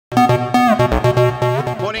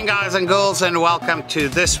guys and girls, and welcome to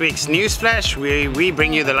this week's News Flash, where we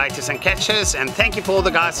bring you the latest in catches. And thank you for all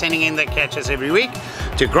the guys sending in their catches every week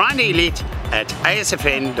to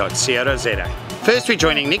grindelite@asfn.co.za. First, we're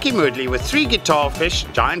joining Nicky Moodley with 3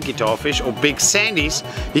 guitarfish, giant guitarfish or big sandies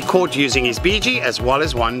he caught using his BG, as well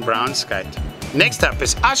as 1 brown skate. Next up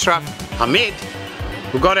is Ashraf Ahmed,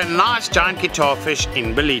 who got a nice giant guitarfish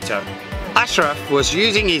in Belito. Ashraf was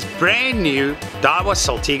using his brand new Daiwa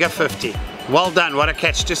Saltiga 50. Well done, what a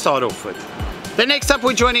catch to start off with. Then next up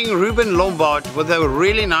we're joining Ruben Lombard with a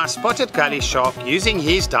really nice spotted gully shark using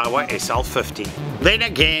his Daiwa SL50. Then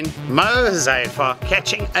again, Mo Zaifa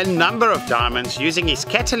catching a number of diamonds using his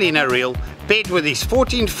Catalina reel paired with his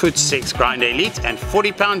 14-foot 6 Grind Elite and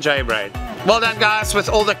 40-pound J-braid. Well done guys with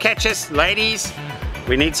all the catches. Ladies,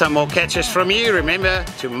 we need some more catches from you. Remember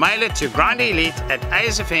to mail it to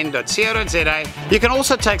grindelite@asfn.co.za. You can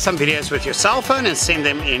also take some videos with your cell phone and send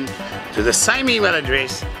them in to the same email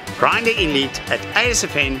address,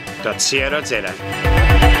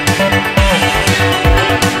 grindelite@asfn.co.za.